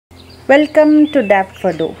Welcome to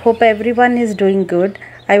Dapfado. Hope everyone is doing good.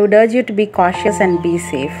 I would urge you to be cautious and be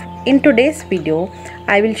safe. In today's video,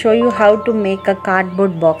 I will show you how to make a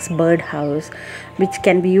cardboard box birdhouse, which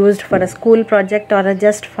can be used for a school project or a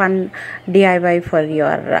just fun DIY for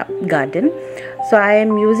your garden. So I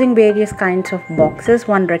am using various kinds of boxes,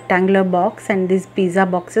 one rectangular box and these pizza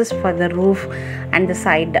boxes for the roof and the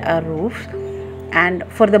side roofs. And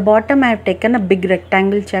for the bottom I have taken a big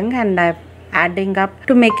rectangle chunk and I have adding up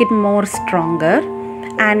to make it more stronger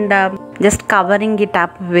and just covering it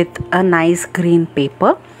up with a nice green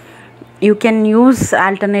paper. You can use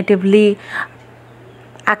alternatively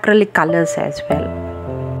acrylic colors as well.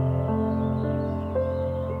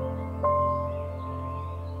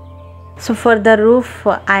 So for the roof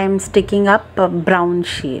I am sticking up a brown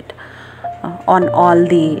sheet on all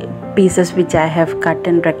the pieces which I have cut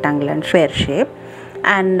in rectangle and square shape.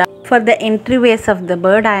 And for the entryways of the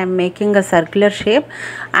bird I am making a circular shape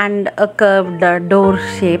and a curved door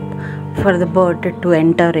shape for the bird to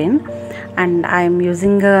enter in, and I am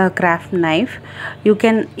using a craft knife. You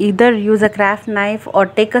can either use a craft knife or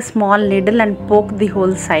take a small needle and poke the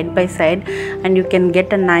hole side by side and you can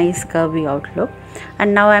get a nice curvy outlook.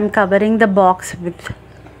 And now I am covering the box with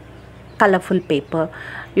colorful paper.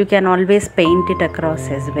 You can always paint it across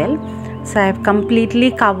as well. So I have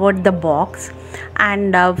completely covered the box,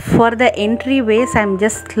 and for the entryways I am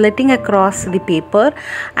just slitting across the paper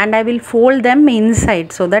and I will fold them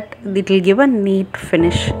inside so that it will give a neat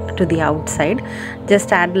finish to the outside.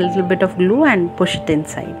 Just add a little bit of glue and push it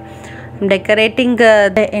inside. I'm decorating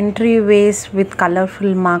the entryways with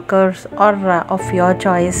colorful markers or of your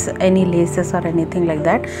choice, any laces or anything like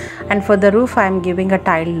that. And for the roof I am giving a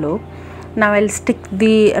tile look. Now I'll stick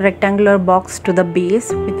the rectangular box to the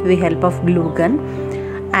base with the help of glue gun.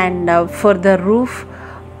 And for the roof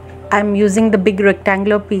I'm using the big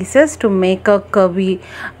rectangular pieces to make a curvy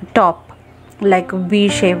top, like a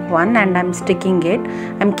V-shaped one, and I'm sticking it.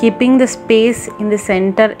 I'm keeping the space in the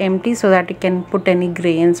center empty so that you can put any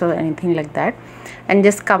grains or anything like that, and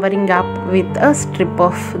just covering up with a strip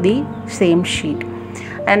of the same sheet.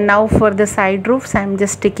 And now for the side roofs I'm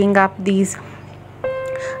just sticking up these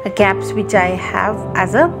caps which I have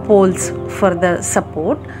as a poles for the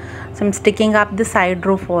support. So I'm sticking up the side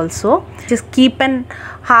roof also. Just keep an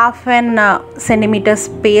half an centimeter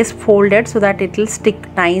space folded so that it will stick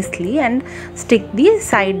nicely, and stick the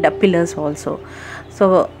side pillars also.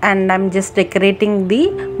 So, and I'm just decorating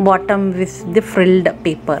the bottom with the frilled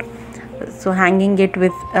paper. So hanging it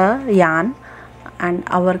with a yarn, and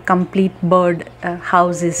our complete bird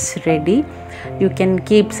house is ready. You can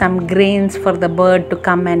keep some grains for the bird to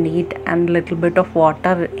come and eat, and little bit of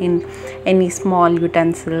water in any small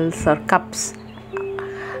utensils or cups,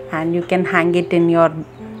 and you can hang it in your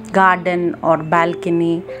garden or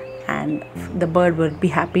balcony, and the bird would be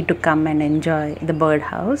happy to come and enjoy the bird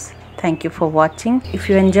house. Thank you for watching. If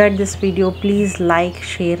you enjoyed this video, please like,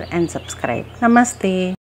 share and subscribe. Namaste.